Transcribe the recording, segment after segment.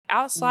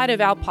outside of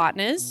our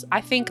partners,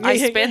 I think I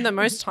spend the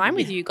most time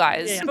with you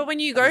guys. Yeah. But when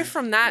you go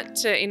from that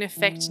to, in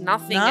effect,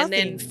 nothing, and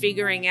then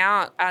figuring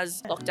out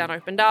as lockdown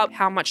opened up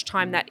how much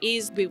time that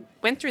is, we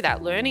went through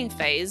that learning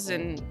phase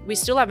and we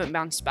still haven't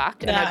bounced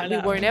back. We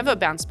won't ever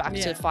bounce back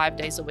to 5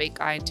 days a week,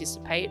 I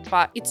anticipate.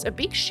 But it's a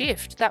big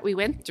shift that we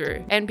went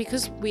through. And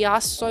because we are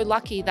so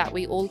lucky that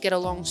we all get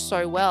along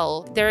so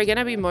well, there are going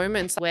to be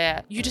moments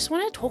where you just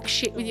want to talk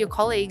shit with your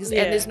colleagues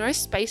and there's no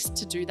space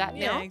to do that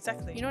now. Yeah,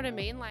 exactly. You know what I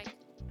mean? Like,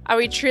 are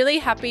we truly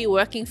happy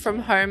working from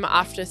home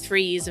after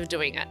 3 years of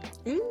doing it?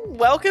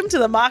 Welcome to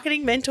the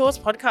Marketing Mentors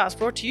podcast,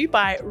 brought to you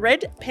by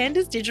Red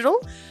Pandas Digital.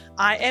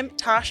 I am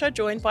Tasha,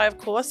 joined by, of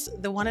course,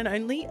 the one and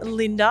only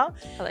Linda.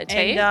 Hello,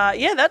 T.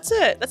 And that's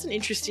an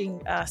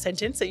interesting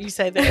sentence that you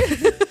say there.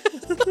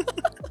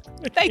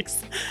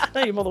 Thanks.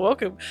 No, you're more than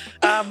welcome.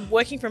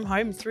 Working from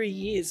home 3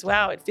 years.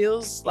 Wow, it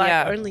feels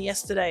like only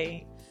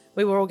yesterday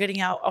we were all getting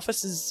our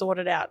offices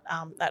sorted out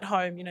at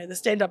home, you know, the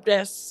stand-up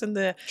desks and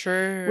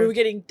we were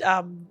getting,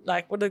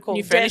 what do they call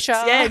new furniture?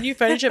 Yeah, new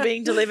furniture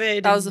being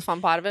delivered. That was the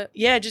fun part of it.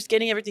 Yeah, just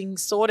getting everything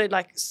sorted,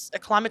 like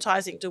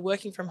acclimatizing to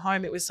working from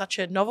home. It was such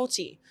a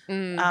novelty,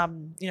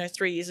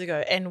 3 years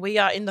ago. And we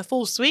are in the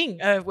full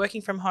swing of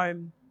working from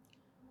home,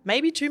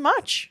 maybe too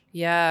much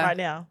right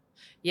now.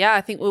 Yeah, I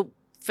think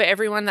for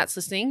everyone that's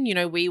listening, you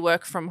know, we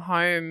work from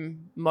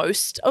home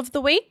most of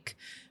the week.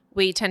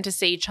 We tend to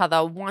see each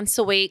other once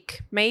a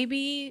week,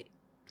 maybe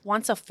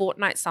once a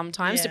fortnight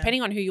sometimes,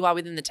 depending on who you are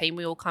within the team.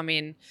 We all come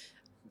in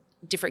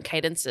different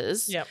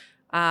cadences. Yep.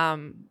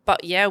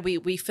 But yeah,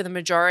 we for the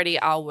majority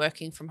are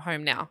working from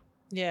home now.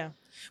 Yeah.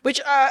 Which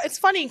it's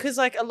funny because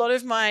like a lot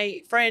of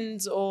my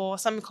friends or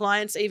some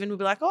clients even will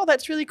be like, oh,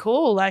 that's really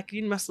cool. Like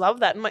you must love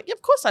that. I'm like, yeah,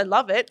 of course I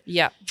love it.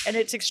 Yeah. And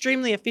it's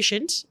extremely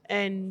efficient.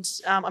 And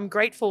I'm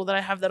grateful that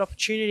I have that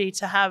opportunity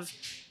to have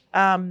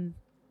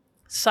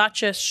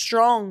such a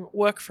strong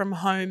work from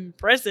home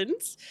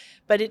presence.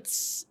 But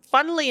it's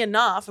funnily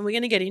enough, and we're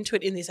going to get into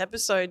it in this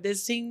episode,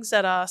 there's things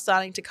that are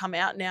starting to come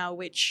out now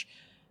which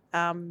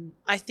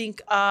I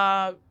think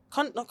are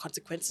not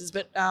consequences,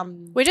 but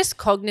we're just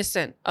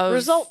cognizant of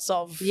results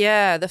of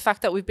the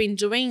fact that we've been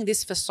doing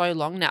this for so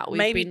long now.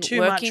 We've been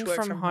working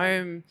from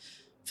home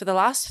for the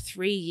last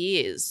 3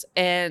 years,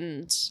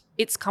 and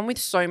it's come with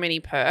so many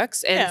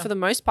perks. And for the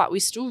most part,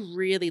 we still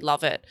really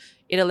love it.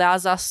 It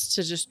allows us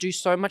to just do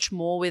so much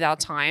more with our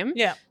time.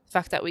 Yeah, the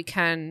fact that we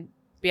can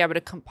be able to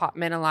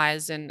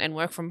compartmentalize and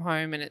work from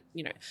home, and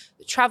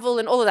travel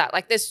and all of that.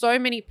 Like, there's so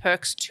many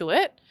perks to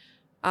it.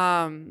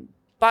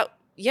 But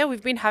yeah,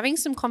 we've been having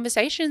some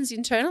conversations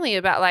internally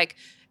about like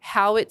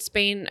how it's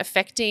been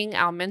affecting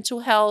our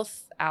mental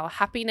health, our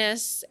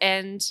happiness,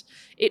 and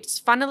it's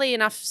funnily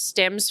enough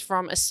stems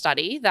from a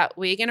study that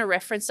we're going to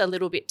reference a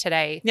little bit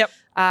today.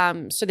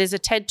 Yep. So there's a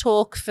TED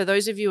Talk for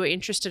those of you who are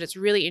interested. It's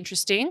really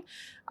interesting.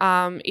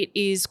 It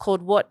is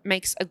called What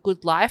Makes a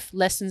Good Life?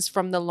 Lessons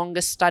from the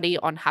Longest Study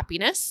on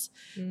Happiness.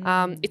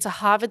 It's a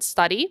Harvard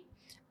study,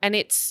 and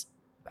it's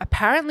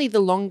apparently the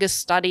longest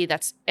study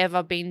that's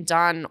ever been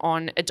done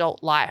on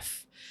adult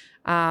life.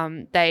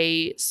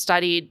 They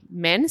studied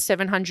men,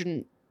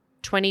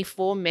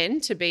 724 men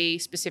to be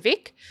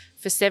specific,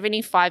 for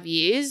 75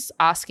 years,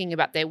 asking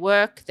about their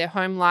work, their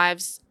home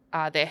lives,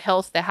 their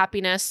health, their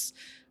happiness.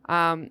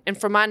 And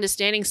from my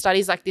understanding,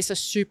 studies like this are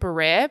super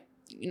rare.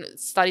 You know,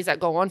 studies that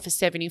go on for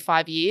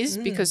 75 years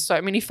because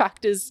so many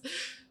factors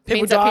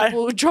means that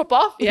people drop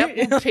off.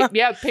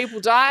 People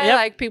die,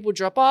 like people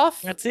drop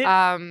off. That's it.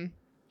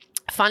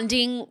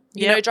 Funding,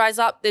 dries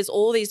up. There's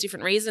all these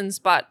different reasons,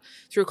 but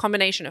through a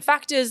combination of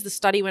factors, the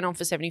study went on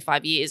for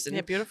 75 years.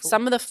 And beautiful.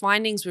 Some of the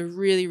findings were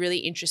really, really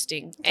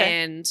interesting.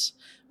 Okay. And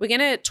we're going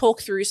to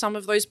talk through some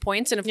of those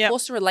points and, of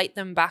course, relate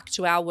them back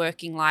to our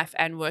working life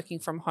and working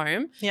from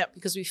home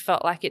because we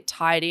felt like it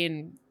tied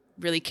in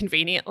really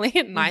conveniently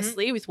and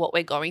nicely with what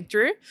we're going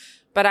through.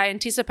 But I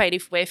anticipate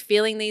if we're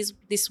feeling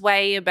this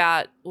way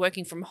about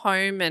working from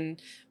home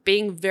and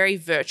being very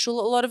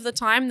virtual a lot of the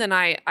time, then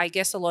I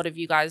guess a lot of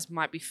you guys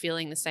might be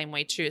feling the same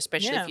way too,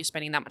 especially if you're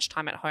spending that much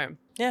time at home.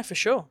 Yeah, for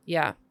sure.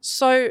 Yeah.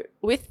 So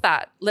with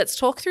that, let's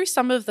talk through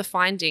some of the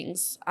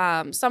findings.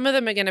 Some of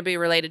them are going to be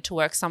related to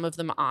work, some of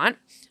them aren't.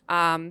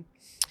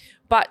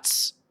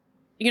 But,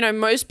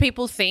 most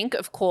people think,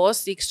 of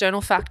course, the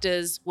external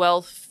factors,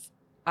 wealth,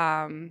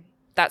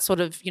 that sort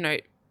of,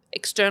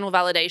 external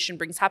validation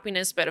brings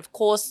happiness. But of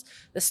course,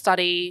 the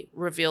study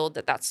revealed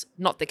that that's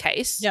not the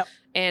case. Yep.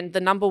 And the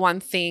number one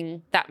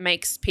thing that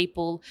makes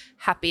people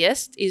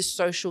happiest is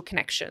social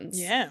connections.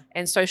 Yeah.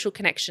 And social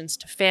connections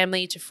to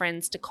family, to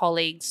friends, to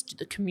colleagues, to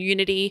the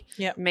community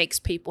makes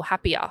people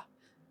happier.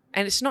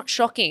 And it's not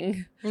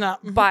shocking. No.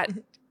 But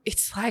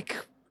it's like,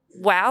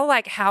 wow,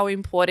 like how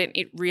important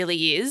it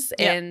really is.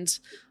 Yep. And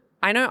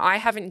I know I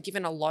haven't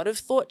given a lot of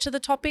thought to the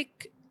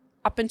topic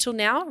up until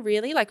now,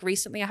 really. Like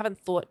recently I haven't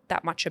thought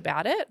that much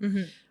about it.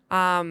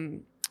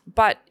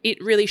 But it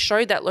really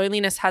showed that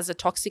loneliness has a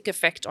toxic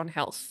effect on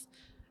health.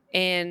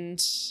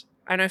 And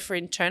I know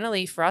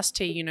for us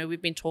too,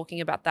 we've been talking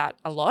about that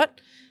a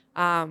lot.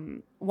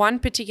 One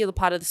particular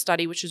part of the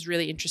study, which was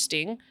really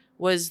interesting,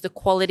 was the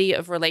quality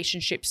of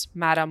relationships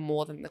matter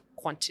more than the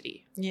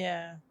quantity.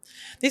 Yeah.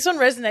 This one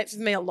resonates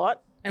with me a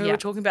lot. And we Yeah. were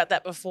talking about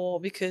that before,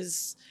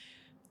 because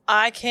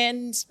I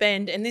can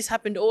spend, and this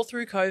happened all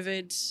through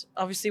COVID,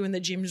 obviously when the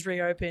gyms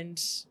reopened.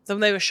 So when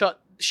they were shut,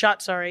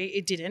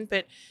 it didn't.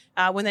 But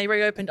when they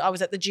reopened, I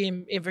was at the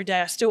gym every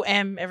day. I still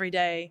am every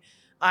day.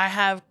 I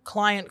have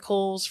client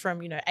calls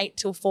from, 8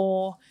 till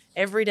 4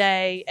 every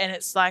day. And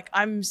it's like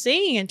I'm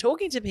seeing and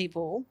talking to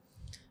people.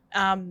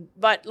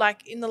 But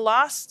like in the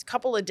last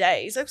couple of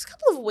days, it was a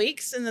couple of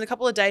weeks and then a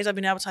couple of days I've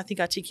been able to, I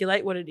think,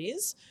 articulate what it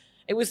is.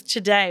 It was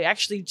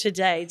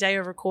today, day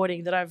of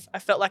recording, that I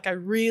felt like I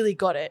really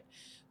got it,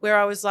 where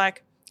I was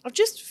like, I've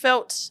just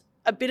felt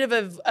a bit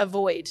of a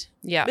void,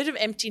 Yeah. a bit of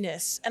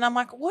emptiness. And I'm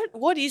like,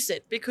 what is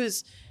it?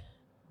 Because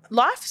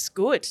life's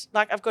good.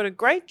 Like I've got a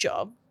great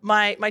job.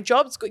 My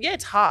job's good. Yeah,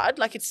 it's hard.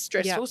 Like it's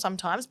stressful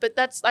sometimes, but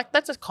that's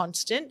a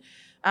constant.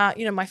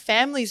 My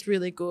family's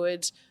really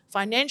good.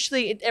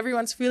 Financially,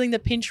 everyone's feeling the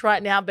pinch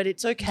right now, but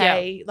it's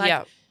okay.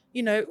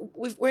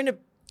 We're in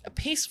a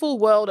peaceful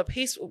world. A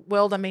peaceful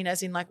world, I mean,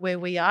 as in like where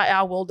we are,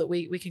 our world that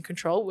we can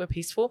control. We're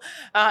peaceful.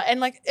 And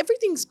like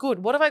everything's good.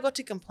 What have I got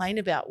to complain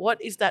about?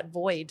 What is that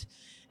void?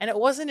 And it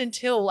wasn't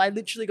until I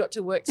literally got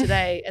to work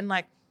today and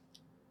like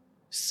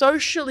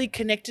socially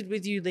connected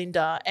with you,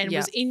 Linda, and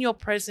was in your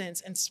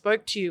presence and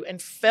spoke to you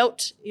and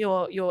felt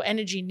your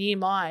energy near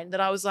mine,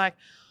 that I was like,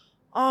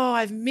 oh,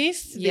 I've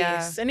missed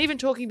this. And even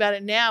talking about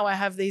it now, I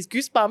have these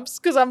goosebumps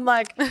because I'm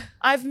like,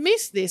 I've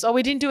missed this. Oh,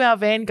 we didn't do our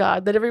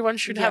Vanguard that everyone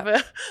should have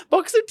a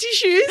box of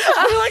tissues.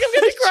 I feel like I'm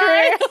going to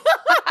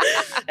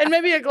cry. And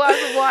maybe a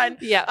glass of wine.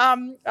 Yeah.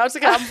 I was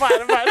like, I'm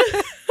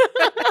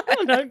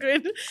fine. No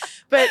good.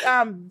 But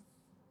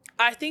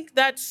I think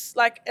that's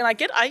like, and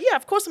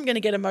of course I'm going to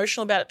get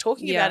emotional about it,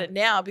 talking about it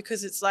now,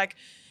 because it's like,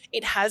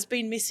 it has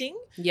been missing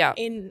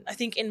I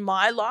think in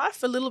my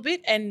life a little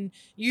bit. And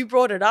you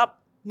brought it up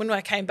when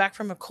I came back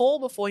from a call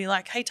before. You're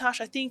like, hey,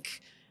 Tash, I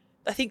think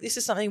this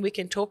is something we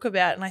can talk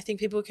about, and I think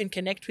people can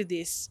connect with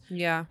this.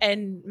 Yeah.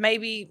 And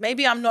maybe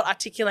I'm not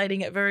articulating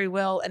it very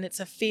well, and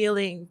it's a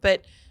feeling,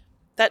 but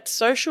that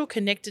social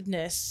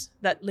connectedness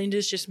that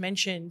Linda's just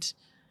mentioned,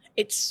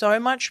 it's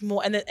so much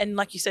more. And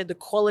like you said, the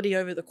quality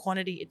over the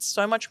quantity, it's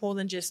so much more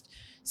than just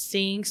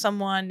seeing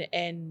someone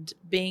and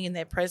being in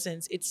their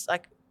presence. It's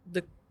like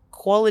the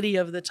quality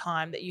of the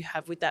time that you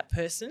have with that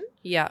person.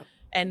 Yeah.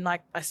 And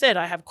like I said,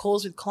 I have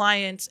calls with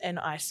clients and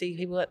I see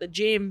people at the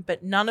gym,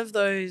 but none of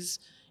those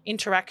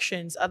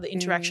interactions are the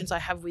interactions I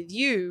have with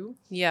you.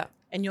 Yeah.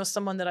 And you're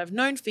someone that I've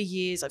known for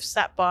years. I've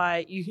sat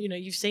by you.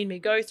 You've seen me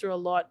go through a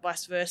lot,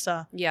 vice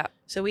versa. Yeah.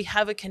 So we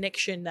have a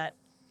connection that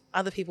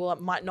other people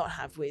might not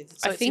have with.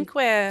 So I think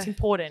it's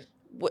important.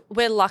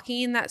 We're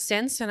lucky in that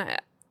sense, and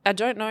I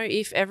don't know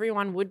if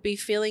everyone would be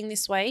feeling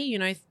this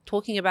way,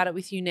 talking about it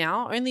with you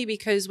now, only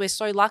because we're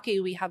so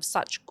lucky we have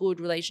such good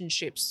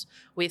relationships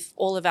with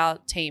all of our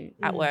team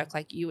at work,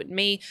 like you and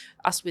me,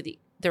 us with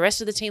the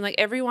rest of the team, like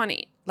everyone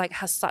like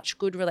has such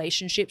good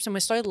relationships, and we're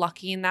so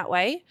lucky in that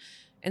way.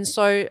 And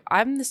so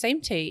I'm the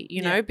same T,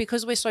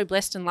 because we're so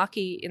blessed and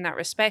lucky in that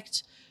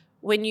respect.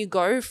 When you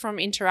go from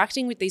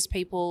interacting with these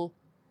people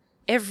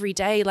every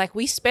day, like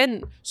we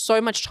spend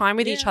so much time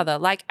with each other,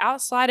 like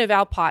outside of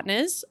our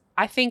partners,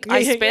 I think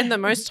I spend the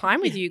most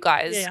time with you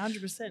guys. Yeah,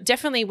 100%.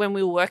 Definitely when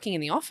we were working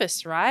in the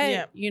office,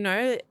 right?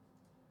 Yeah.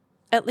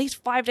 At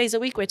least 5 days a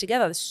week we're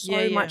together. There's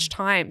so much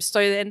time. So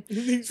then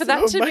for So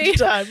that to be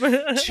time.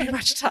 too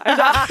much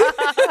time.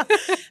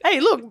 Hey,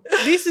 look,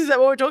 this is what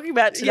we're talking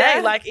about today.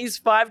 Yeah. Like, is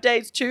 5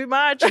 days too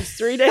much? Is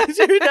 3 days?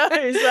 Who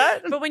knows, right?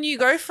 But when you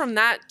go from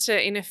that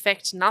to, in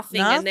effect,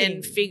 nothing. And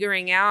then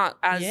figuring out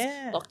as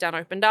lockdown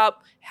opened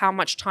up how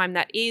much time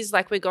that is,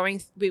 like we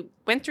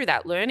went through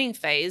that learning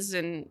phase,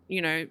 and,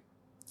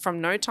 from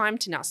no time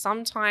to now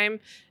some time,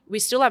 we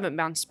still haven't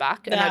bounced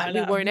back. And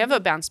we won't ever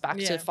bounce back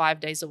to 5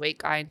 days a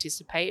week, I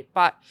anticipate.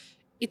 But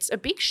it's a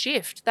big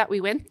shift that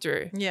we went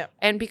through. Yeah.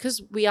 And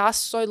because we are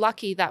so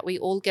lucky that we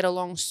all get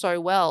along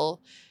so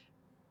well,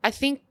 I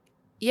think,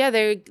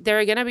 there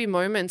are going to be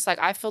moments, like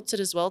I felt it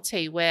as well,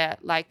 T, where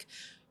like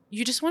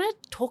you just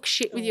want to talk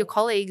shit with your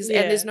colleagues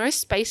and there's no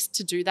space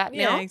to do that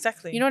now. Yeah,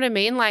 exactly. You know what I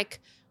mean? Like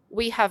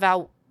we have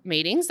our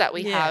meetings that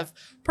we have,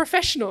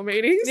 professional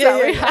meetings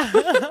that we have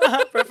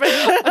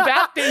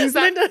about things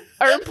that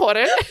are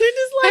important.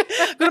 Linda's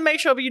like, got to make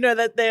sure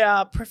that they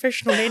are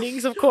professional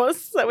meetings, of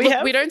course, that we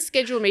have. We don't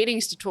schedule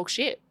meetings to talk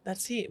shit.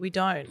 That's it. We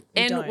don't.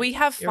 We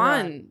have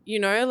fun,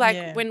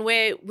 when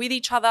we're with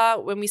each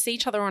other, when we see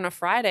each other on a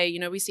Friday,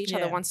 we see each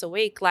other once a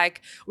week.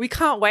 Like we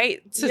can't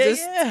wait to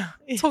just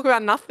talk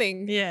about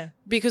nothing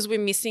because we're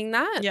missing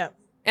that. Yeah.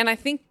 And I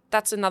think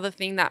that's another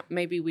thing that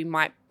maybe we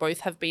might both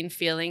have been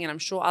feeling, and I'm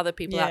sure other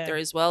people out there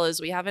as well, is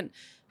we haven't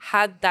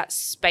had that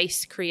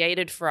space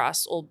created for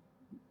us, or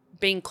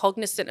being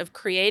cognizant of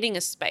creating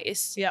a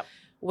space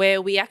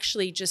where we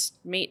actually just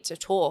meet to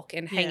talk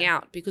and hang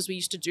out, because we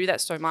used to do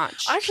that so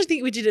much. I actually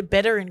think we did it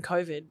better in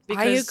COVID.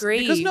 I agree.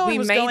 Because no one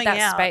was made going that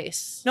out.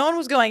 Space. No one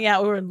was going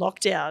out. We were in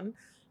lockdown.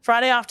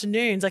 Friday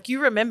afternoons, like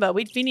you remember,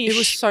 we'd finish. It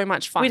was so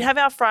much fun. We'd have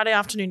our Friday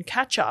afternoon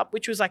catch up,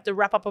 which was like the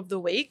wrap up of the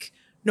week.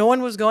 No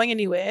one was going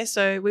anywhere,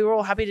 so we were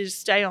all happy to just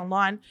stay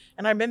online.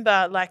 And I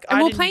remember, like,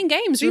 we were playing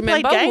games.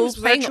 Remember, we were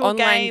playing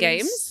online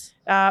games.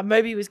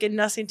 Moby was getting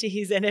us into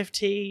his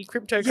NFT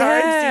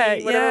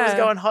cryptocurrency, whatever was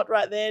going hot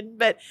right then.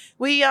 But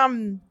we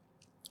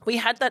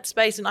had that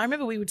space, and I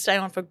remember we would stay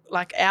on for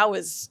like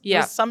hours.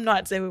 Yeah, some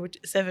nights they were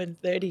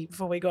 7:30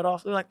 before we got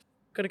off. We were like,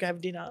 gotta go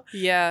have dinner.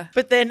 Yeah,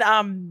 but then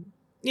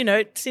you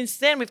know, since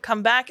then we've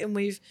come back and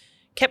we've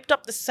kept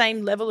up the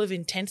same level of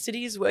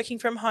intensity as working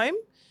from home.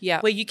 Yeah,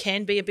 where you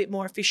can be a bit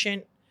more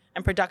efficient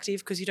and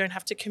productive because you don't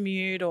have to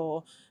commute,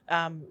 or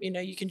you know,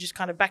 you can just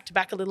kind of back to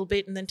back a little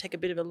bit and then take a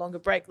bit of a longer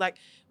break. Like,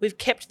 we've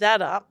kept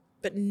that up,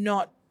 but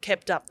not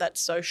kept up that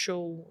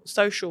social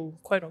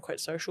quote unquote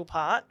social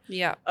part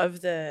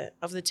of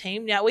the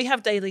team. Now, we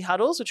have daily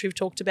huddles, which we've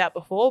talked about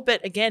before,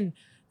 but again,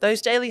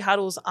 those daily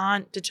huddles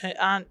aren't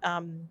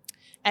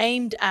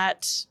aimed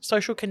at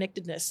social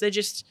connectedness. They're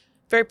just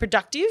very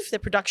productive. They're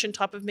production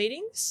type of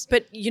meetings.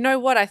 But you know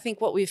what? I think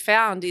what we've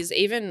found is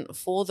even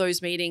for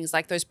those meetings,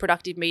 like those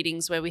productive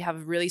meetings where we have a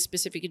really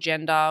specific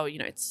agenda, you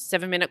know, it's a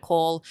 7-minute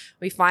call,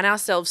 we find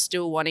ourselves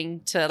still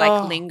wanting to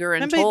like linger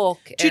and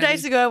talk. 2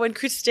 days ago when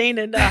Christine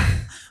and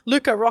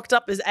Luca rocked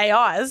up as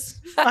AIs,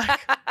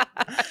 like,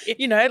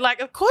 you know, like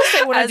of course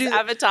they want to do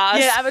avatars.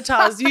 Yeah,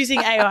 avatars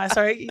using AI.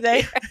 Sorry,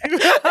 they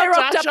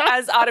rocked up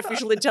as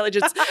artificial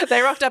intelligence.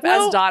 They rocked up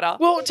as data.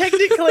 Well,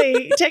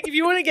 technically, if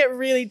you want to get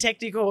really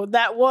technical,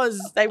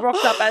 they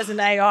rocked up as an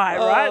AI,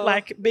 right?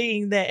 Like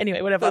being there.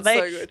 Anyway, whatever.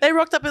 They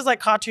rocked up as like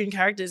cartoon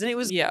characters, and it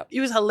was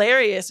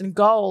hilarious and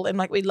gold, and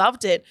like we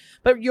loved it.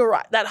 But you're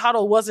right, that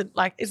huddle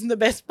isn't the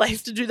best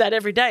place to do that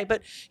every day.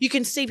 But you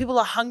can see people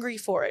are hungry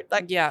for it.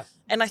 Like, yeah.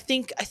 And I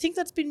think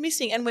that's been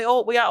missing, and we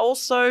are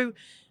also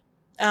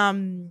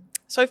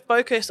so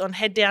focused on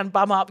head down,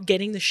 bum up,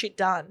 getting the shit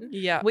done.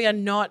 Yeah, we are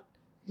not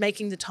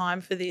making the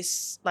time for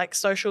this like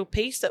social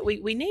piece that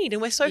we need,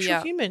 and we're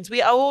social humans.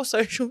 We are all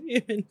social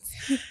humans.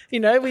 You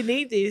know, we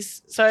need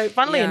this. So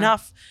funnily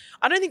enough,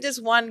 I don't think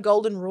there's one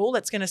golden rule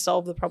that's going to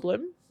solve the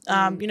problem.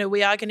 You know,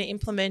 we are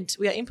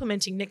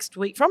implementing next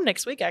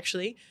week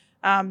actually,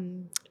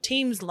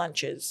 Teams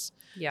lunches.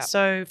 Yeah.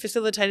 So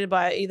facilitated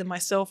by either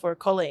myself or a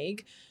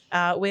colleague,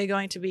 we're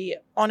going to be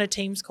on a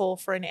Teams call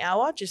for an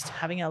hour, just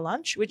having our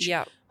lunch, which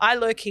I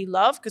low-key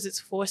love because it's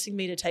forcing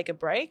me to take a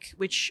break,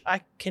 which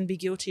I can be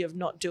guilty of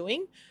not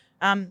doing.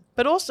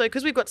 But also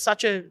because we've got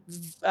such a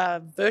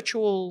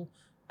virtual,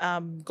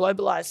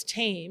 globalized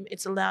team,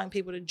 it's allowing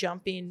people to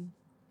jump in.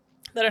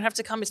 They don't have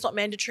to come. It's not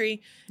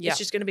mandatory. Yeah. It's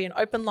just going to be an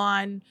open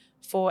line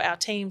for our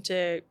team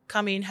to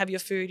come in, have your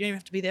food. You don't even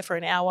have to be there for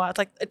an hour. It's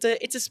like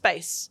it's a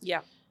space. Yeah.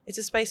 It's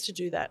a space to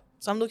do that.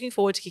 So I'm looking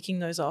forward to kicking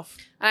those off.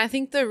 And I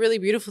think the really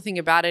beautiful thing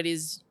about it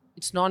is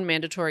it's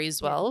non-mandatory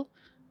as well,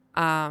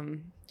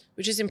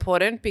 which is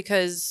important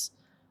because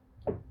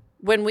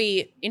when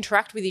we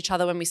interact with each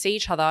other, when we see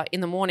each other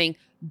in the morning,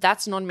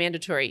 that's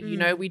non-mandatory. You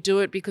know, we do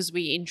it because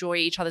we enjoy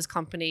each other's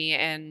company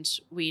and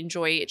we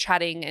enjoy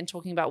chatting and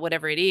talking about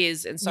whatever it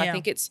is. And so I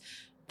think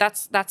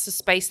that's a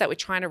space that we're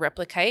trying to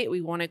replicate.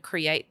 We want to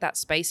create that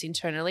space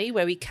internally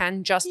where we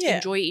can just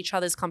enjoy each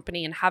other's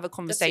company and have a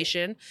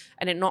conversation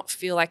and it not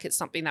feel like it's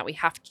something that we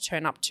have to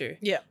turn up to.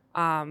 Yeah.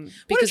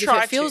 Because if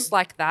it feels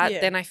like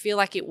that, then I feel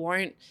like it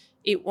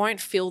won't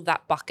fill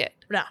that bucket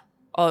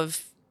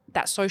of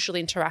that social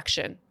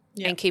interaction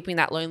and keeping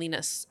that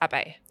loneliness at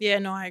bay. Yeah,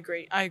 no, I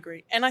agree.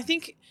 And I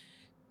think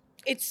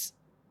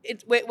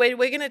we're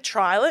going to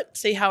trial it,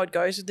 see how it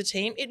goes with the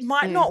team. It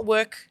might not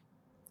work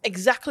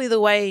exactly the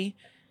way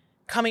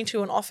coming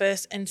to an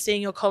office and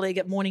seeing your colleague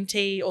at morning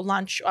tea or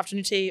lunch,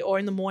 afternoon tea, or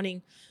in the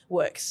morning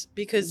works.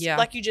 Because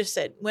like you just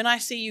said, when I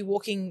see you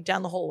walking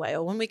down the hallway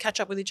or when we catch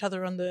up with each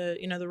other on the,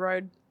 you know, the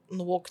road on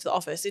the walk to the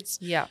office, it's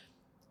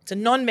a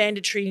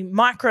non-mandatory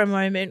micro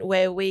moment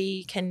where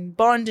we can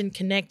bond and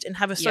connect and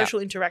have a social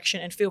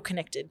interaction and feel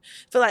connected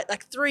for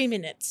like 3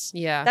 minutes.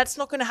 Yeah. That's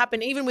not going to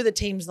happen even with a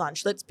Teams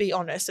lunch. Let's be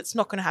honest. It's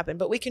not going to happen,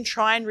 but we can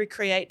try and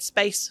recreate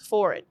space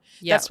for it.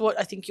 Yep. That's what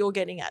I think you're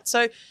getting at.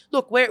 So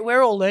look,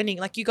 we're all learning,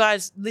 like you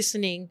guys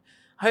listening.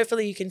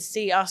 Hopefully you can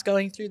see us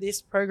going through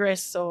this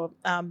progress or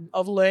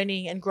of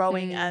learning and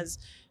growing as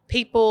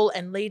people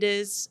and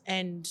leaders.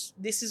 And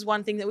this is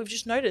one thing that we've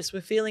just noticed.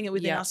 We're feeling it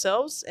within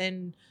ourselves,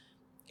 and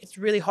it's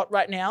really hot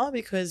right now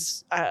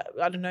because I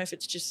don't know if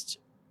it's just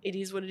it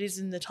is what it is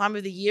in the time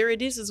of the year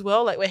it is as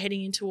well. Like we're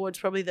heading in towards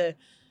probably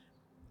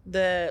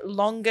the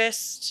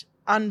longest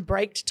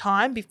unbreaked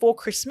time before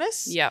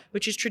Christmas,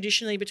 which is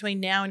traditionally between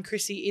now and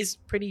Chrissy is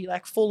pretty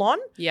like full on.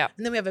 Yeah.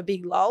 And then we have a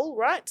big lull,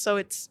 right?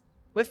 So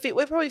we're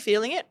probably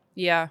feeling it.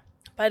 Yeah.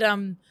 But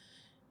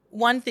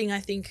one thing I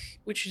think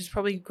which is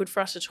probably good for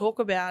us to talk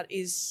about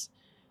is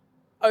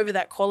over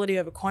that quality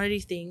over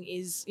quantity thing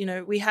is, you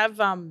know, we have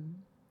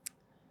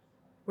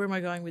where am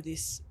I going with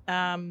this?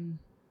 The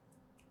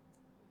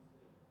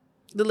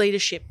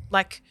leadership.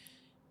 Like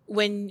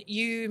when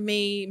you,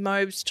 me,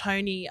 Mobes,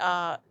 Tony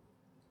are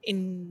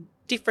in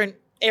different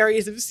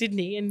areas of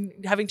Sydney and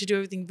having to do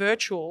everything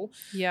virtual,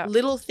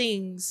 little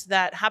things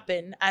that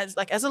happen as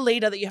a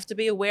leader that you have to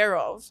be aware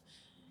of.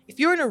 If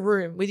you're in a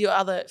room with your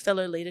other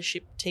fellow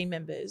leadership team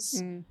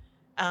members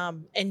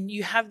and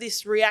you have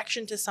this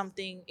reaction to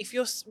something, if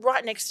you're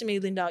right next to me,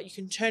 Linda, you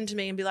can turn to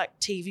me and be like,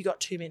 T, have you got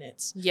 2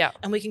 minutes? Yeah.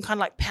 And we can kind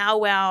of like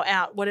powwow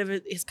out whatever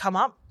has come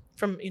up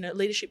from,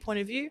 leadership point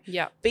of view.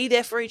 Yeah. Be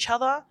there for each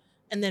other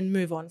and then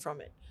move on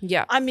from it.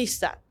 Yeah. I miss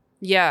that.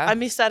 Yeah. I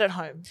miss that at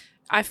home.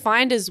 I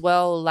find as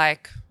well,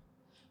 like,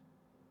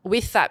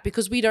 with that,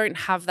 because we don't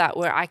have that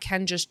where I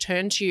can just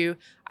turn to you,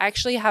 I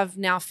actually have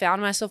now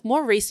found myself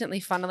more recently,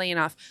 funnily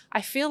enough,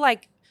 I feel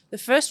like the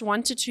first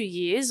 1 to 2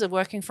 years of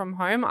working from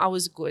home, I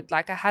was good.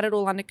 Like, I had it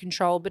all under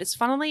control. But it's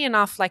funnily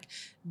enough, like,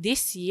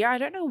 this year, I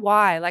don't know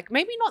why, like,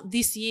 maybe not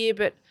this year,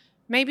 but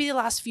maybe the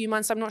last few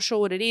months, I'm not sure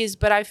what it is,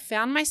 but I've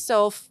found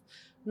myself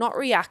not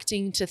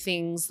reacting to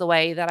things the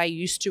way that I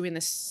used to in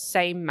the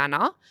same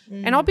manner.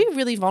 And I'll be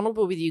really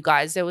vulnerable with you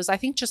guys. There was, I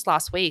think just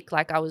last week,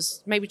 like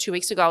maybe 2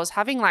 weeks ago, I was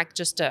having like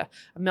just a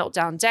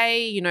meltdown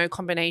day,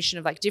 combination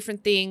of like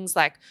different things,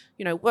 like,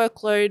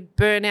 workload,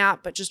 burnout,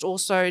 but just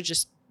also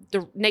just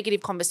the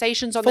negative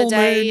conversations on the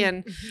day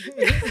and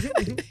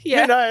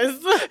who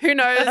knows? Who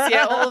knows?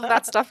 Yeah, all of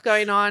that stuff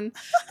going on.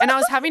 And I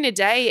was having a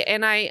day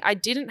and I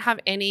didn't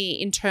have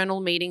any internal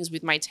meetings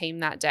with my team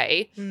that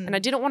day. And I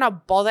didn't want to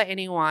bother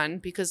anyone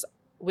because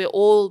we're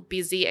all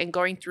busy and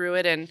going through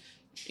it, and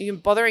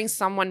bothering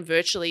someone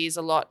virtually is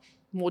a lot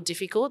more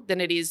difficult than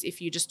it is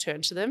if you just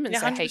turn to them and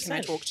say, 100%. Hey, can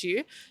I talk to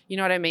you? You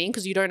know what I mean?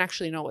 Because you don't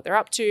actually know what they're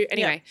up to.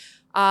 Anyway.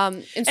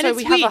 And so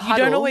we have a huddle.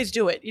 You don't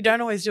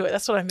always do it.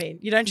 That's what I mean.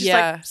 You don't just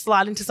like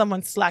slide into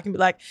someone's Slack and be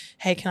like,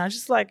 hey, can I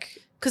just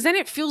like... Because then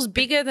it feels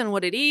bigger than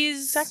what it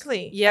is.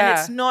 Exactly. Yeah. And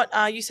it's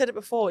not, you said it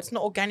before, it's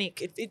not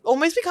organic. It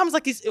almost becomes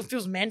like this, it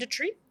feels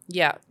mandatory.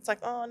 Yeah. It's like,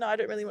 oh, no, I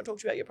don't really want to talk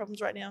to you about your problems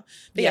right now.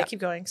 But yeah, keep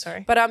going.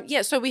 Sorry. But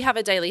so we have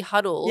a daily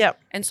huddle. Yeah.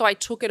 And so I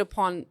took it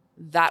upon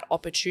that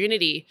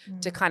opportunity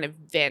to kind of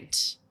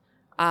vent,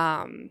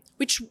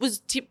 which was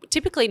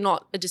typically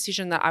not a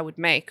decision that I would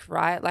make,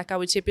 right? Like I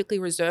would typically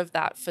reserve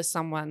that for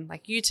someone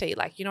like you, T,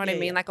 like, you know what I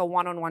mean? Yeah. Like a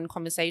one-on-one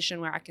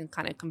conversation where I can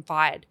kind of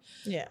confide.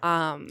 Yeah.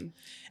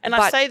 And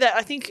I say that,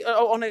 I think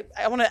I want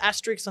to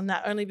asterisk on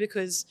that only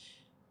because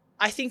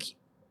I think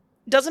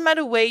it doesn't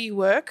matter where you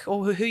work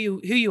or who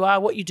you are,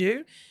 what you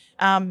do.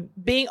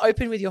 Being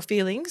open with your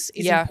feelings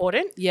is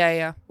important.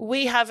 Yeah.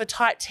 We have a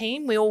tight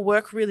team. We all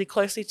work really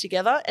closely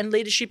together, and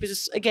leadership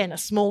is, again, a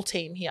small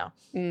team here.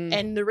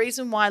 And the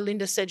reason why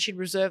Linda said she'd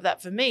reserve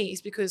that for me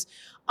is because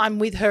I'm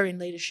with her in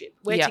leadership.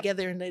 We're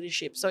together in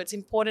leadership. So it's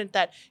important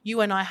that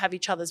you and I have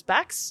each other's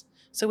backs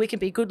so we can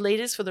be good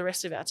leaders for the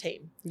rest of our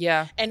team.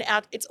 Yeah. And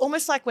it's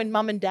almost like when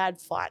mum and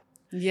dad fight.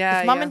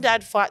 Yeah. If mum and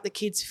dad fight, the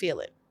kids feel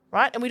it,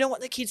 right? And we don't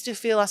want the kids to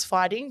feel us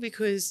fighting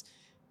because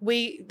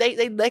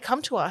they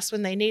come to us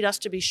when they need us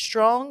to be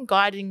strong,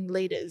 guiding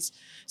leaders.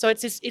 So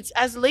it's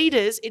as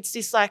leaders, it's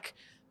this like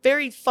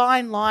very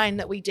fine line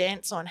that we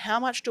dance on. How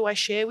much do I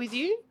share with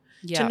you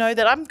to know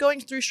that I'm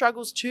going through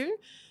struggles too?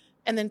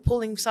 And then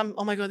pulling some,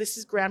 oh my God, this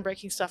is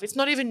groundbreaking stuff. It's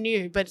not even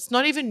new, but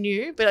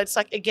it's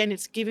like, again,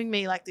 it's giving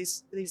me like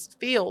these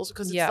feels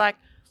because it's like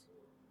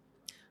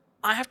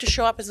I have to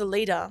show up as a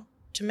leader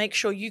to make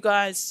sure you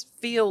guys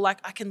feel like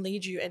I can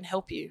lead you and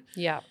help you.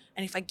 Yeah.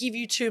 And if I give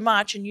you too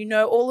much and you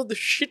know all of the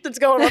shit that's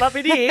going on up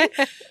in here,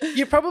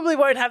 you probably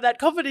won't have that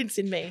confidence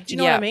in me. Do you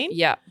know what I mean?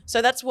 Yeah.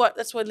 So that's what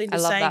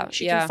Linda's saying. That.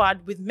 She can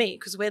fight with me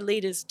because we're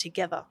leaders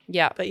together.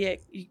 Yeah. But yeah,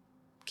 you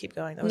keep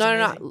going. That was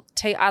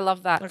amazing. I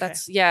love that. Okay.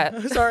 That's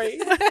sorry.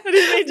 I didn't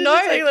mean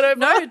to take that over.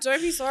 No,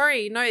 don't be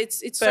sorry. No,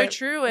 it's so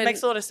true. And it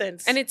makes a lot of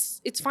sense. And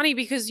it's funny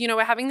because,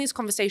 we're having this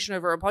conversation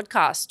over a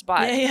podcast,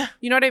 but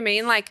you know what I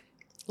mean? Like,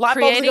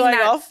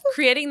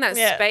 creating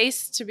that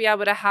space to be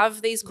able to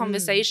have these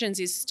conversations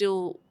is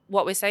still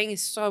what we're saying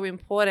is so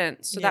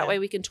important. So that way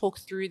we can talk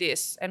through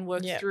this and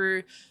work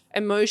through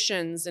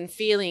emotions and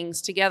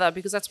feelings together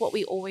because that's what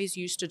we always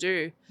used to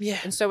do. Yeah.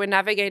 And so we're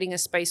navigating a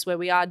space where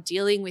we are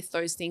dealing with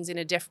those things in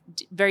a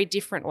very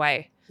different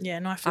way. Yeah,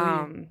 no, I feel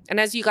you. And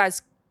as you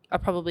guys are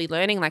probably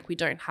learning, like we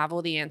don't have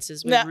all the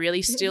answers. We're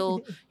really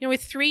still, we're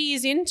 3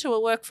 years into a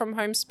work from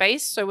home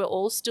space. So we're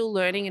all still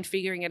learning and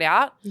figuring it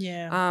out.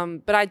 Yeah.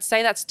 But I'd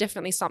say that's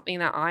definitely something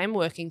that I'm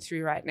working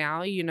through right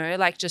now,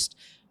 like just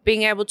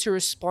being able to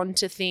respond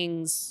to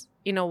things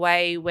in a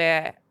way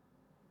where,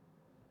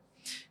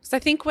 because I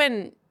think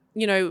when,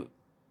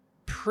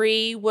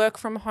 pre-work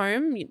from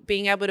home,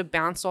 being able to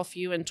bounce off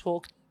you and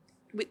talk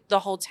with the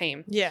whole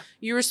team. Yeah.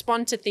 You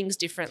respond to things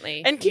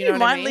differently. And keep in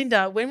mind,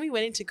 Linda, when we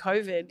went into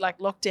COVID, like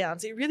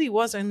lockdowns, it really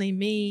was only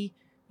me,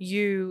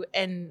 you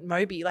and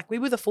Moby. Like we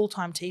were the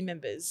full-time team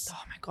members.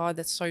 Oh my God,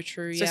 that's so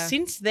true. So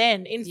since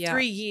then, in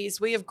 3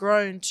 years, we have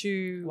grown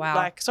to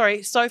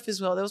Soph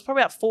as well. There was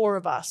probably about 4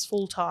 of us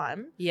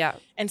full-time. Yeah.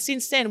 And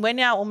since then, we're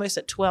now almost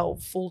at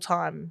 12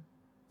 full-time,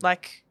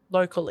 like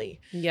locally.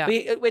 Yeah.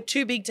 We're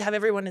too big to have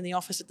everyone in the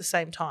office at the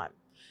same time,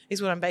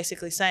 is what I'm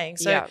basically saying.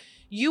 So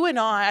you and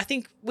I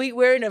think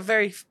we're in a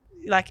very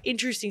like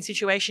interesting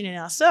situation in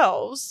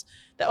ourselves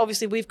that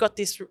obviously we've got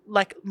this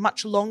like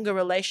much longer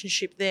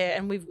relationship there,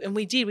 and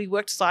we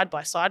worked side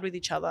by side with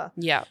each other.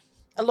 Yeah.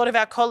 A lot of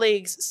our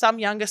colleagues, some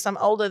younger, some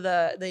older,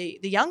 the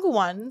younger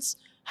ones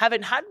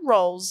haven't had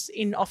roles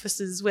in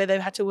offices where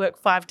they've had to work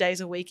 5 days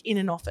a week in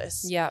an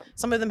office. Yeah.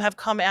 Some of them have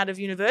come out of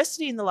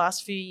university in the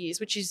last few years,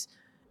 which is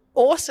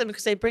awesome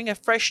because they bring a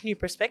fresh new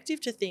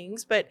perspective to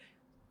things, but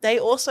they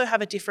also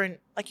have a different,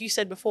 like you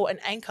said before, an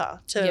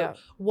anchor to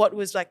what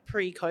was like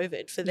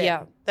pre-COVID for them.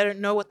 Yeah. They don't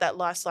know what that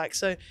life's like.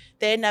 So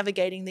they're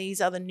navigating these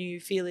other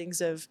new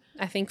feelings of.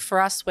 I think for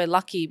us, we're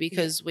lucky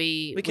because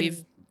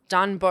we've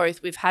done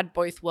both. We've had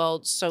both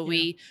worlds. So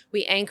we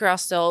anchor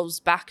ourselves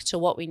back to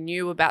what we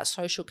knew about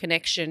social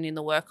connection in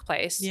the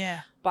workplace.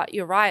 Yeah. But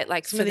you're right.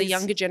 Like for the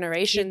younger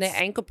generation, their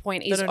anchor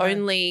point is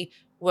only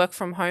work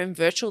from home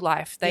virtual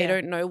life. They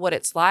don't know what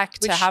it's like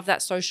to have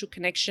that social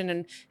connection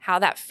and how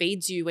that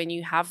feeds you when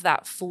you have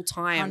that full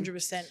time.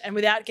 100%. And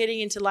without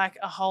getting into like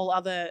a whole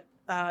other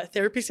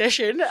therapy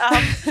session,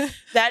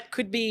 that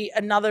could be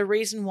another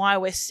reason why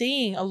we're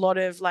seeing a lot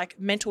of like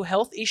mental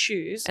health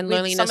issues and with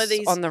loneliness some of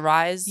these on the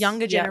rise.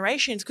 Younger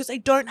generations, because they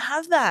don't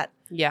have that.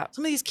 Yeah.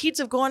 Some of these kids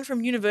have gone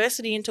from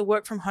university into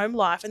work from home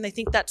life and they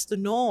think that's the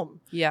norm.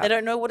 Yeah. They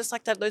don't know what it's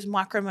like, those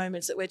micro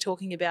moments that we're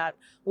talking about,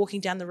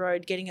 walking down the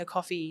road, getting a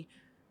coffee,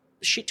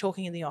 shit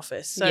talking in the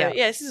office. So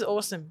this is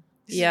awesome.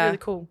 This is really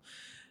cool.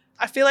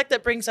 I feel like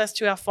that brings us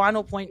to our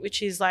final point,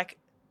 which is like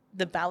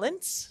the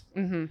balance.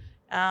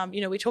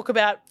 Mm-hmm. We talk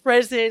about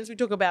presence, we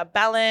talk about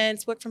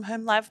balance, work from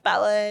home life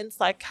balance,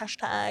 like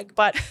hashtag,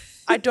 but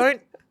I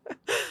don't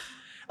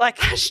like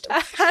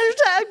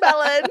hashtag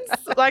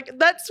balance. Like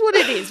that's what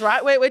it is,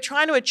 right? We're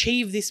trying to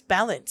achieve this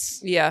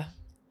balance. Yeah.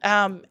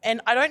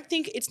 And I don't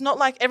think it's not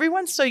like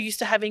everyone's so used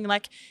to having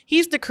like,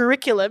 here's the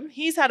curriculum,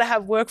 here's how to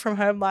have work from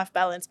home life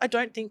balance. I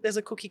don't think there's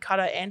a cookie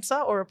cutter answer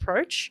or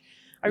approach.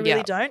 I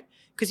really don't.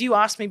 Because you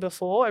asked me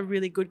before a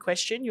really good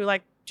question. You were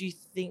like, do you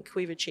think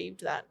we've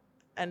achieved that?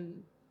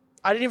 And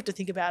I didn't have to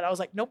think about it. I was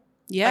like, nope.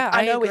 Yeah, like,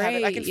 I know we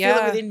haven't. I can feel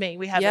it within me.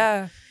 We haven't.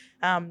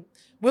 Yeah.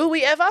 Will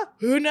we ever?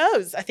 Who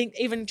knows? I think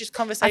even just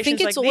conversations like this. I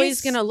think it's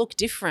always going to look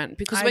different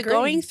because we're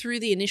going through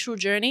the initial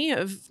journey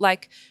of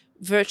like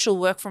virtual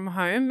work from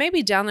home.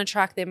 Maybe down the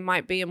track there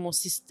might be a more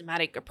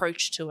systematic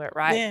approach to it,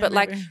 right? But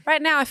like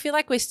right now I feel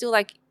like we're still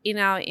like in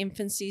our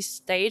infancy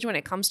stage when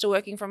it comes to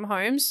working from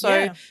home.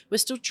 So we're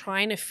still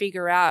trying to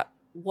figure out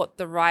what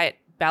the right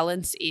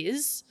balance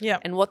is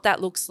and what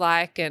that looks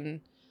like. And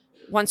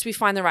once we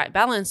find the right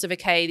balance of,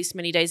 okay, this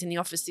many days in the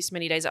office, this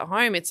many days at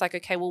home, it's like,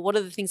 okay, well, what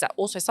are the things that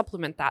also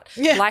supplement that?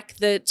 Like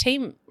the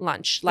team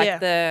lunch, like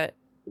the,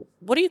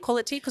 what do you call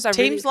it, T? Because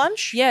Teams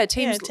lunch? Yeah,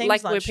 Teams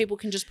like lunch. Where people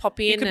can just pop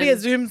in. It could be a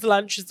Zoom's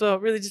lunch as well.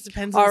 It really just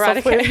depends on the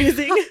software you're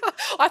using.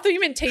 I thought you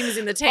meant Teams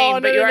in the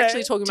team, but you're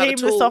actually talking about the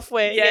tool. The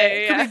software. Yeah.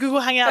 It could be Google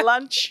Hangout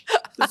lunch,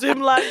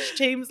 Zoom lunch,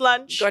 Teams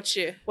lunch. Got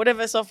you.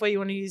 Whatever software you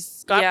want to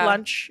use. Skype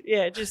lunch.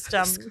 Yeah, just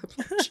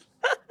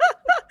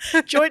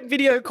joint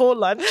video call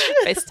lunch.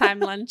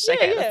 FaceTime lunch.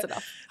 Okay, that's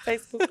enough.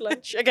 Facebook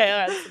lunch. Okay, all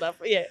right, that's enough.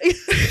 Yeah.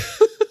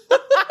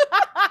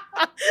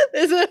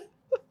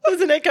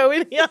 There's an echo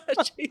in here.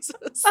 Jesus.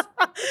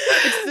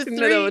 It's the three.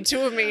 No, there were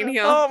two of me in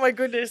here. Oh my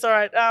goodness. All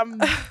right.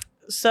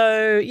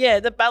 So yeah,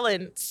 the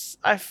balance.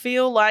 I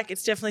feel like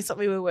it's definitely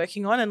something we're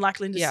working on, and like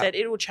Linda said,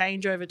 it will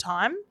change over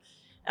time.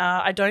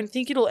 I don't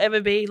think it'll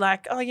ever be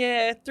like,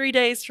 3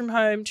 days from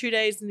home, 2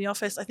 days in the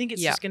office. I think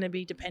it's just going to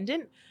be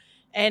dependent.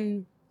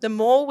 And the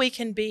more we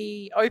can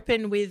be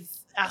open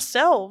with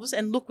ourselves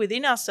and look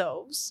within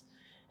ourselves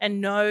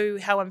and know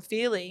how I'm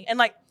feeling. And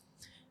like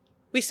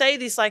we say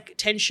this like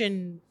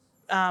tension,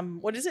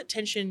 what is it?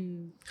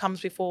 Tension comes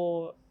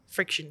before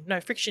friction.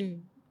 No,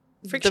 friction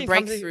the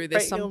breakthrough.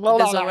 There's a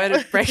word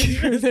of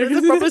breakthrough. There's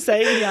a proper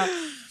saying here.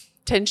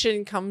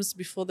 Tension comes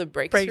before the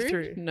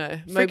breakthrough. No,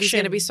 Moby's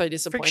going to be so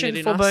disappointed friction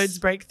in forebodes us.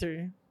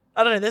 Breakthrough.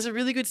 I don't know. There's a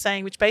really good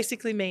saying which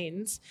basically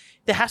means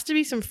there has to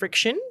be some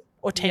friction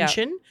or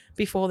tension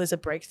before there's a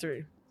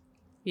breakthrough.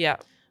 Yeah.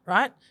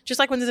 Right? Just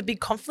like when there's a big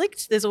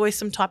conflict, there's always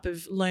some type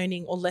of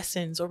learning or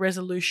lessons or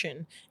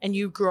resolution, and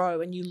you grow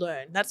and you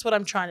learn. That's what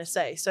I'm trying to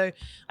say. So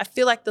I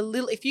feel like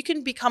if you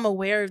can become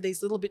aware of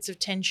these little bits of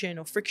tension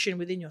or friction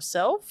within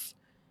yourself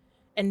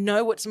and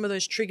know what some of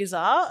those triggers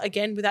are,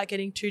 again, without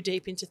getting too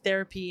deep into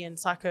therapy and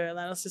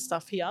psychoanalysis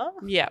stuff here.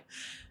 Yeah.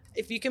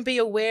 If you can be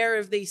aware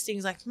of these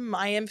things like,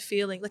 I am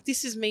feeling, like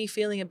this is me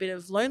feeling a bit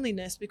of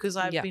loneliness because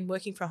I've been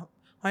working from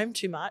home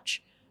too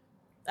much,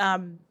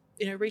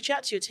 reach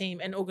out to your team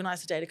and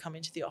organize a day to come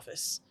into the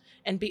office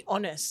and be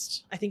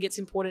honest. I think it's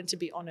important to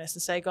be honest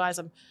and say, guys,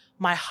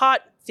 my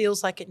heart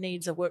feels like it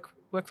needs a work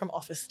from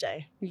office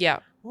day. Yeah.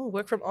 Oh,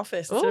 work from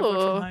office instead of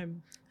work from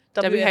home.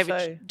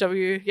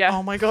 WFO. Yeah.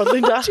 Oh my God,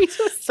 Linda.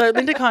 So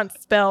Linda can't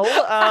spell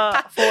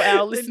for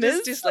our listeners.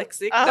 Linda's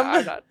dyslexic. No,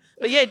 I'm not.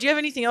 But yeah, do you have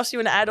anything else you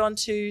want to add on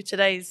to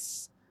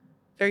today's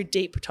very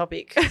deep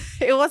topic?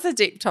 It was a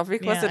deep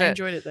topic, wasn't it? I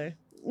enjoyed it though.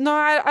 No,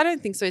 I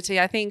don't think so, T.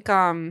 I think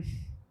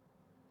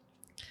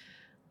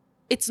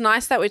it's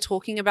nice that we're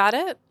talking about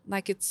it.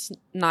 Like it's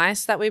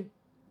nice that we're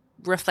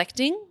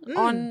reflecting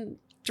on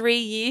 3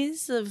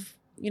 years of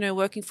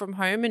working from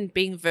home and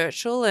being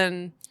virtual.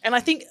 And I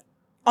think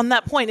on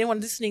that point, anyone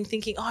listening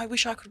thinking, I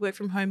wish I could work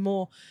from home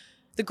more.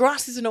 The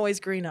grass isn't always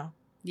greener.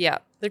 yeah,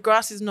 The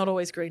grass is not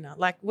always greener.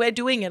 Like, we're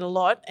doing it a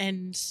lot,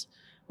 and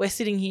we're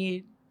sitting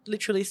here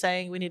literally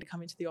saying we need to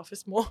come into the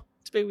office more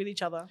to be with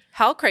each other.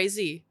 how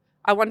crazy.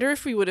 I wonder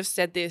if we would have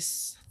said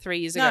this 3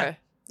 years ago.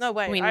 No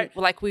way.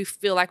 We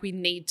feel like we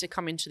need to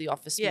come into the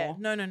office more.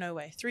 No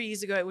way. 3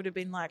 years ago, it would have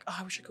been like,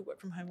 I wish I could work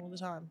from home all the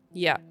time.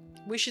 Yeah.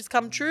 Wishes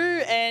come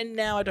true, and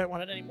now I don't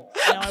want it anymore.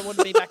 Now I want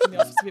to be back in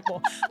the office a bit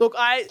more. Look,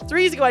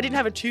 3 years ago, I didn't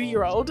have a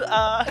 2-year-old,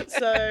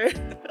 so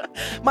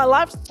my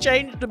life's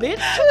changed a bit.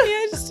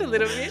 Yeah, just a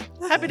little bit.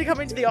 Happy to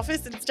come into the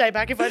office and stay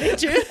back if I need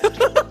to.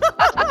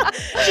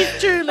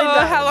 She's 2, Linda.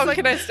 Oh, how long It's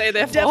can I stay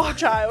there for? devil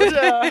child.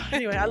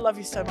 Anyway, I love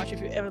you so much if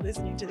you're ever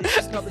listening to this.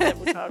 She's not the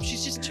devil child.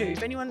 She's just 2.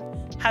 If anyone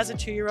has a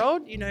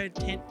 2-year-old,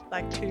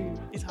 2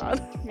 is hard.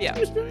 Yeah.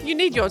 You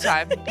need your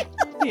time.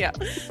 Yeah.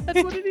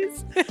 That's what it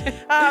is.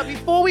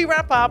 Before we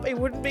wrap up, it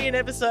wouldn't be an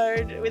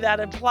episode without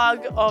a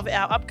plug of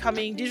our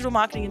upcoming Digital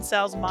Marketing and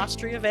Sales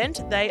Mastery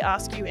event. They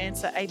Ask You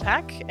Answer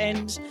APAC.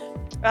 And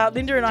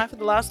Linda and I, for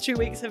the last 2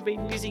 weeks, have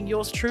been using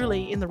yours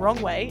truly in the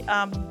wrong way.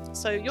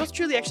 So yours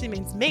truly actually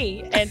means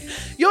me. And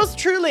yours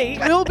truly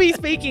will be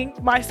speaking,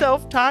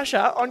 myself,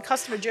 Tasha, on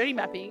customer journey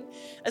mapping,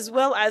 as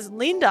well as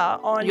Linda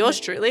on... Yours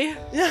truly.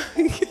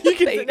 You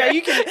can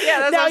Yeah,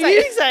 that's now what I'm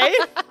you say.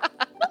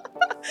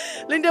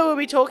 Linda will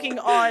be talking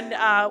on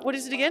what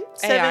is it again?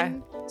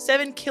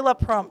 Seven killer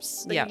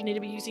prompts that you need to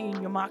be using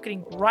in your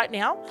marketing right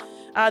now.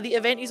 The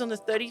event is on the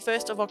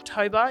 31st of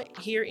October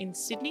here in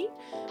Sydney.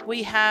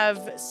 We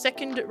have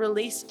second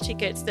release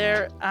tickets.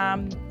 They're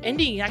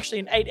ending actually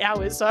in 8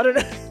 hours. So I don't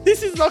know.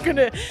 This is not going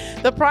to,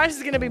 the price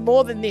is going to be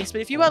more than this.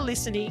 But if you are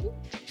listening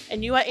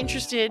and you are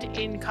interested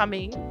in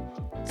coming,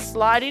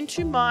 slide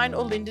into mine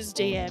or Linda's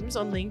DMs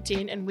on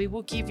LinkedIn, and we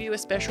will give you a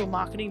special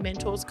Marketing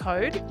Mentors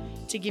code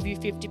to give you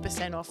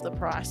 50% off the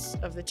price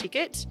of the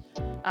ticket.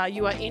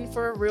 You are in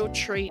for a real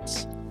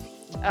treat.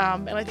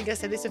 And I think I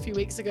said this a few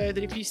weeks ago,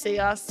 that if you see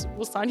us,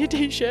 we'll sign your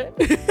t-shirt.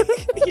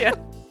 Yeah.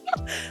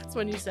 That's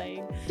what you're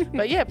saying.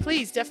 But yeah,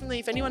 please, definitely,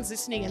 if anyone's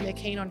listening and they're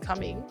keen on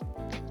coming,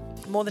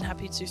 I'm more than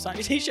happy to sign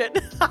your t-shirt.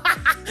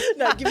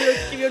 No, give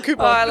you a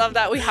coupon. Oh, I love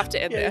that. We have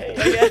to end there.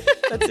 Yeah.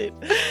 That's it.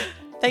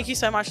 Thank you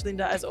so much,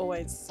 Linda, as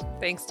always.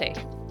 Thanks, T.